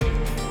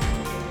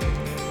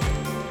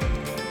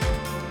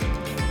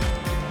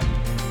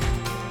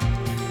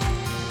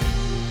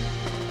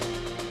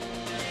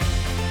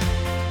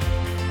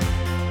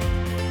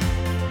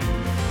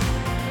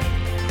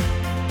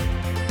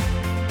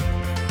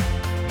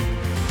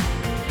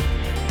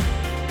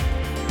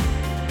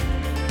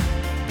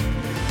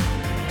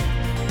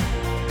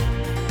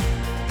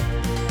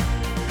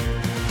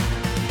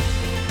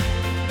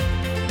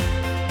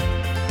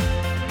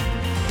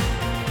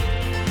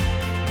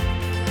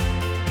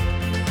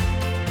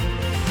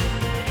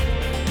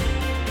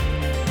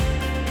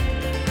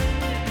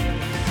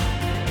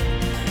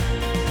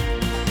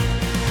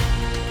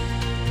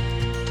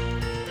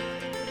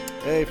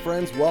Hey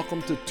friends,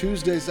 welcome to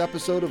Tuesday's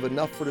episode of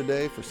Enough for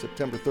Today for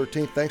September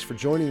 13th. Thanks for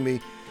joining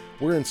me.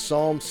 We're in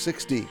Psalm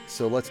 60,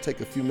 so let's take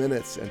a few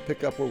minutes and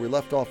pick up where we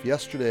left off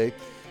yesterday.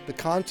 The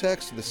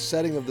context, the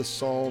setting of this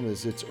psalm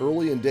is it's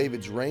early in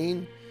David's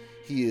reign.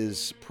 He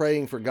is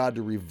praying for God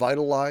to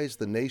revitalize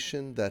the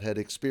nation that had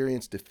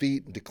experienced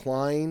defeat and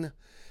decline,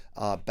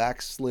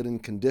 backslidden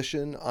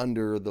condition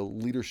under the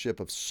leadership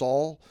of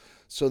Saul.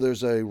 So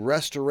there's a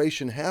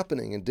restoration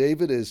happening, and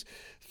David is,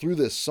 through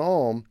this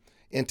psalm,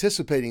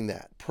 anticipating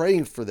that,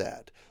 praying for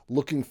that,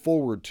 looking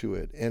forward to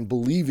it, and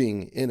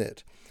believing in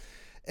it.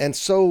 And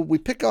so we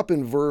pick up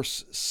in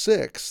verse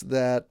 6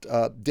 that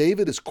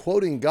David is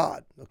quoting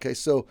God. Okay,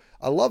 so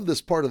I love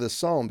this part of the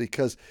psalm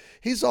because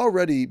he's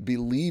already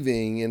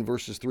believing in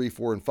verses 3,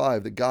 4, and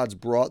 5 that God's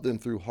brought them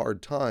through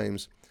hard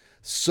times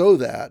so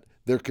that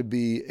there could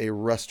be a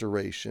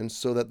restoration,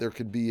 so that there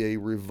could be a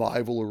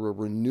revival or a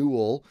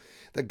renewal,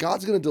 that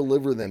God's going to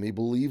deliver them. He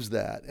believes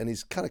that, and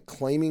he's kind of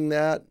claiming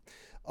that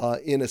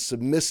in a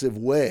submissive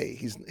way.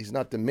 He's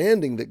not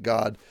demanding that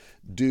God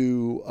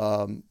do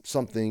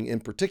something in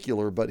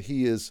particular, but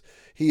he is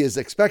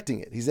expecting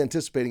it. He's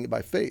anticipating it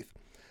by faith.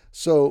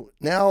 So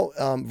now,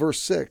 verse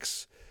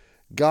 6,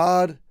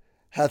 God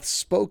hath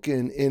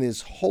spoken in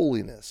his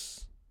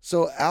holiness.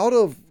 So out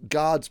of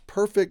God's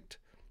perfect,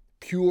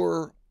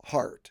 pure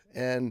heart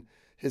and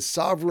his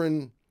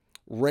sovereign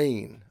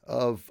reign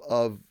of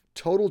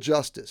total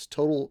justice,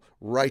 total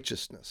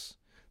righteousness,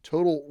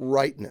 total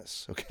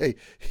rightness, okay?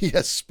 He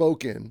has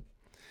spoken.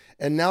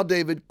 And now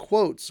David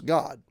quotes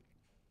God.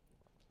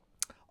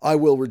 I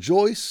will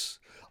rejoice.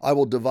 I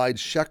will divide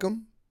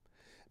Shechem,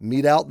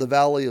 mete out the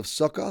valley of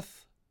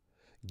Succoth.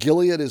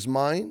 Gilead is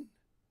mine,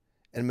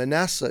 and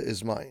Manasseh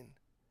is mine.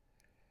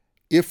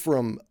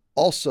 Ephraim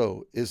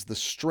also is the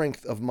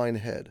strength of mine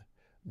head.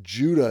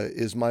 Judah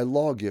is my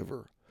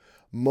lawgiver.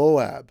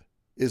 Moab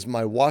is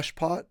my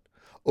washpot.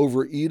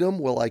 Over Edom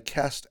will I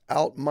cast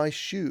out my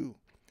shoe.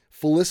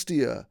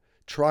 Philistia,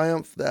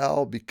 triumph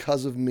thou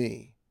because of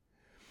me.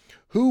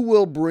 Who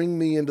will bring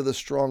me into the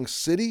strong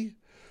city?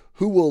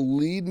 Who will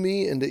lead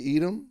me into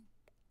Edom?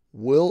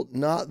 Wilt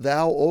not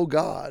thou, O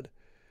God,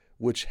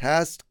 which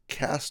hast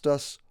cast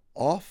us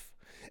off?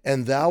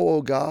 And thou,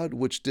 O God,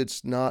 which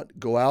didst not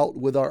go out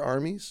with our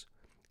armies?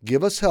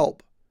 Give us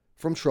help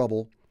from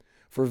trouble,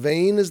 for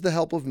vain is the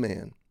help of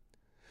man.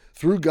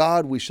 Through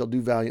God we shall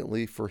do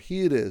valiantly, for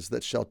he it is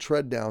that shall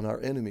tread down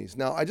our enemies.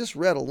 Now, I just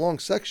read a long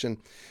section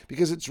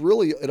because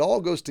it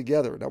all goes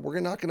together. Now, we're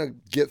not going to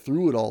get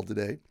through it all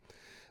today,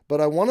 but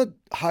I want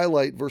to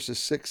highlight verses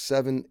 6,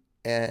 7,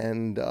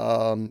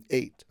 and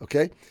 8,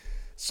 okay?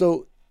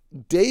 So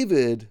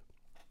David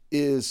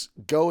is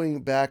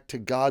going back to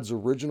God's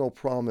original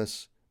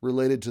promise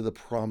related to the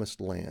promised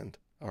land,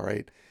 all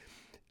right?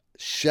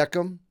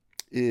 Shechem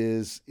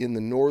is in the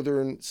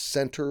northern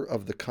center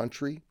of the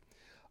country.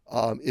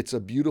 It's a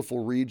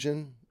beautiful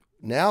region.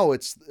 Now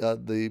it's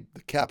the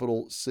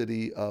capital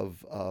city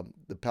of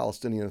the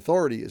Palestinian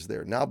Authority is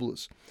there,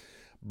 Nablus.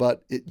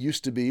 But it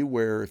used to be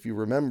where, if you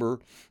remember,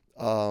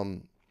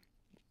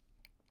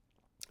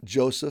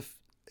 Joseph,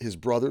 his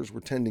brothers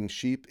were tending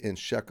sheep in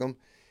Shechem.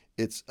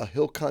 It's a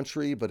hill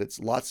country, but it's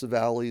lots of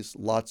valleys,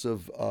 lots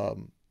of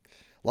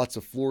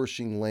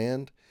flourishing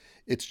land.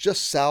 It's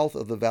just south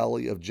of the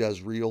valley of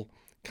Jezreel,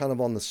 kind of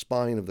on the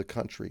spine of the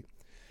country.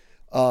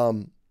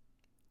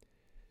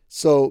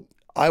 So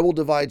I will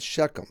divide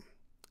Shechem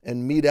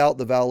and mete out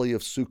the valley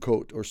of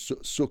Sukkot or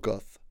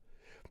Sukkoth.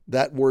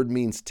 That word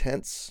means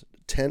tents,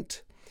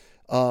 tent.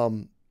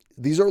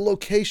 These are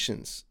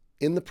locations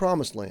in the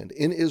promised land,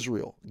 in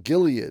Israel.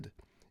 Gilead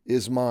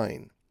is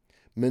mine.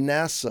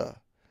 Manasseh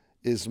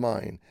is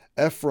mine.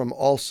 Ephraim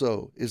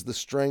also is the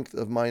strength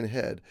of mine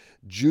head.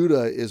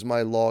 Judah is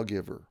my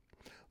lawgiver.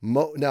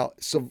 Now,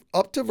 so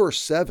up to verse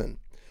 7,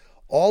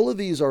 all of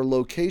these are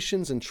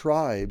locations and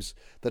tribes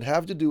that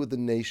have to do with the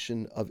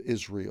nation of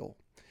Israel.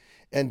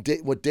 And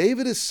what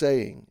David is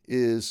saying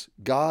is,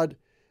 God,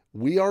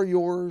 we are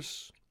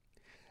yours,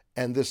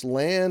 and this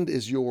land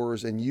is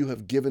yours, and you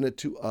have given it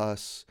to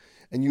us,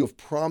 and you have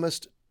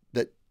promised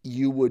that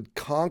you would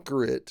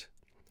conquer it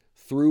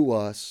through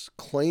us,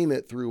 claim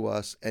it through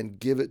us, and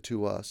give it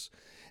to us,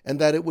 and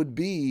that it would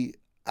be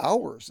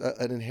ours,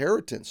 an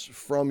inheritance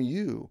from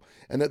you,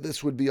 and that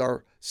this would be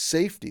our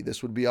safety,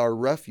 this would be our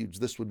refuge,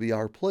 this would be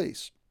our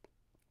place.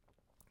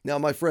 Now,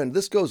 my friend,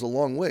 this goes a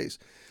long ways,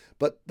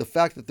 but the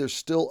fact that there's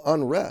still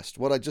unrest,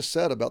 what I just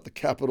said about the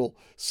capital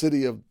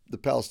city of the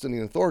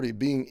Palestinian Authority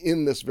being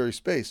in this very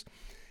space,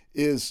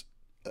 is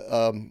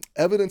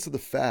evidence of the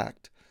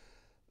fact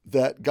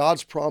that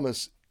God's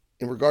promise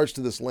in regards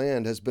to this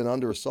land has been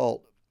under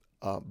assault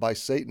by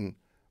Satan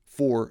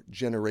for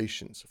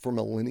generations, for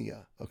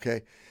millennia,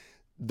 okay?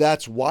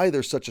 That's why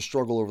there's such a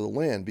struggle over the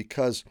land,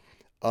 because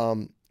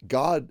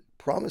God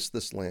promised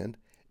this land,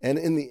 and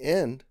in the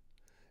end,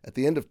 at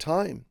the end of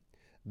time,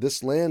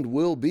 this land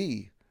will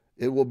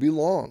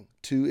belong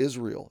to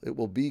Israel. It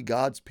will be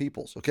God's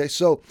people's, okay?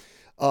 So,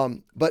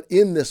 but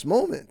in this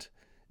moment,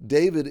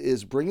 David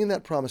is bringing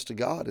that promise to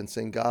God and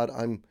saying, God,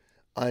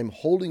 I'm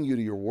holding you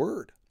to your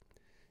word.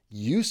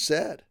 You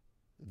said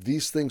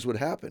these things would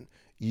happen.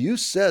 You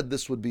said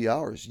this would be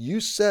ours. You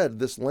said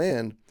this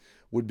land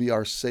would be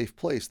our safe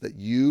place, that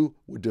you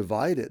would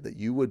divide it, that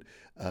you would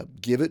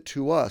give it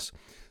to us.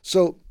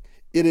 So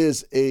it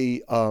is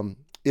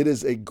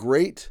a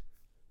great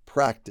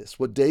practice.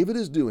 What David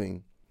is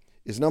doing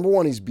is, number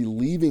one, he's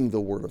believing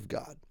the word of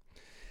God.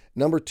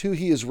 Number two,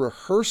 he is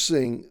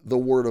rehearsing the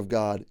word of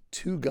God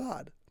to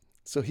God.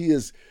 So he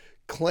is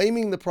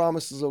claiming the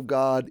promises of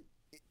God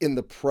in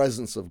the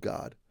presence of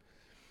God.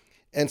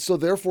 And so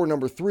therefore,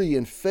 number three,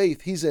 in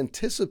faith, he's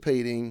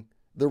anticipating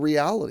the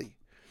reality.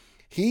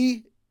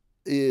 He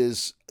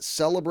is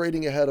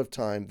celebrating ahead of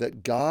time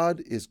that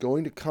God is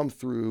going to come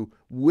through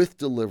with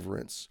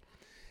deliverance.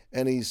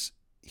 And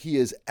he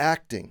is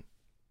acting.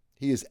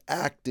 He is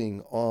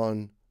acting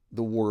on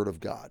the word of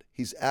God.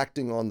 He's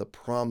acting on the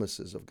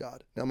promises of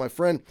God. Now, my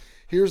friend,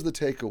 here's the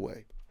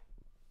takeaway.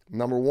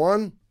 Number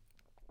one,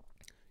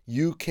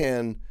 you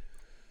can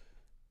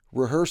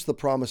rehearse the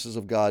promises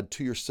of God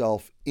to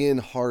yourself in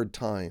hard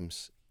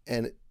times,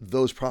 and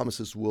those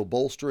promises will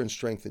bolster and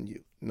strengthen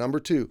you.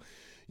 Number two,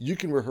 you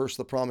can rehearse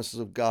the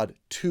promises of God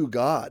to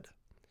God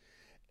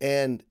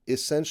and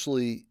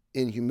essentially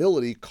in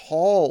humility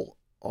call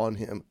on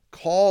him,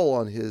 call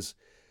on his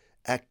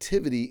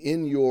activity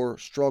in your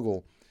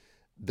struggle,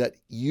 that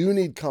you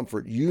need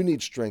comfort, you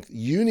need strength,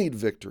 you need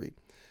victory.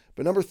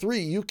 But number three,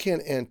 you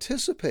can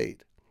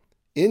anticipate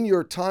in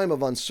your time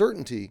of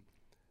uncertainty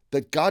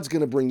that God's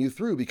going to bring you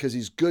through because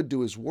he's good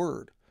to his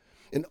word.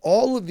 And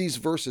all of these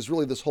verses,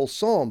 really this whole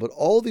psalm, but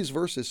all of these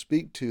verses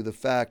speak to the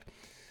fact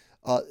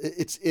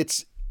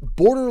it's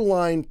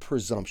borderline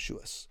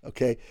presumptuous,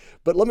 okay?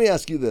 But let me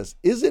ask you this.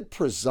 Is it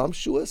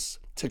presumptuous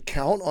to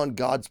count on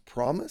God's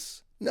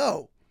promise?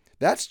 No,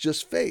 that's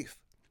just faith.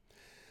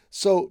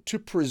 So to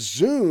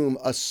presume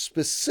a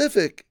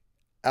specific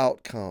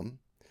outcome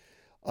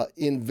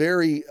in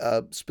very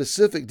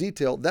specific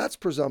detail, that's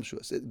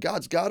presumptuous.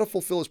 God's got to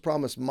fulfill his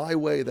promise my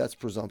way, that's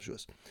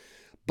presumptuous.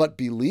 But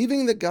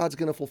believing that God's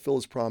going to fulfill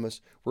his promise,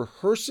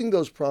 rehearsing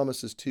those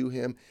promises to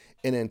him,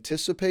 and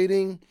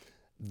anticipating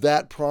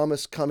that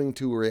promise coming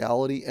to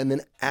reality, and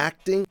then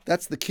acting,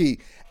 that's the key.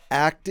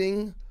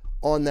 Acting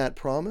on that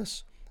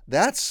promise,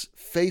 that's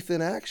faith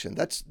in action.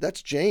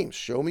 That's James.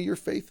 Show me your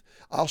faith.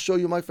 I'll show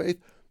you my faith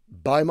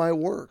by my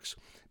works.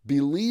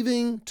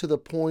 Believing to the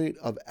point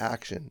of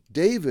action.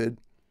 David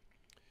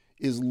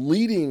is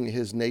leading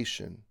his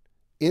nation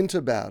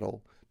into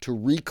battle to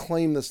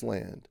reclaim this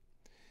land,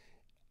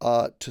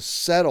 to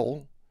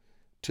settle,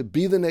 to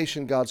be the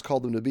nation God's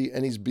called them to be.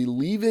 And he's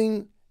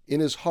believing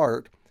in his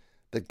heart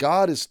that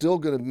God is still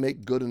going to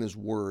make good in his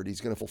word.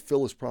 He's going to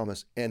fulfill his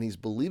promise. And he's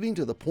believing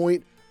to the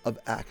point of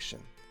action.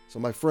 So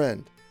my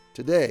friend,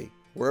 today,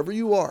 wherever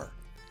you are,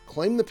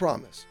 claim the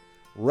promise,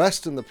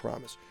 rest in the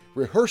promise,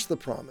 rehearse the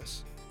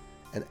promise,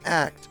 and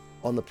act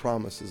on the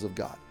promises of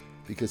God,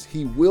 because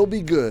he will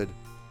be good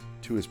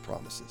to his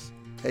promises.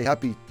 Hey,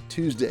 happy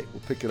Tuesday.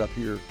 We'll pick it up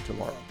here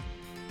tomorrow.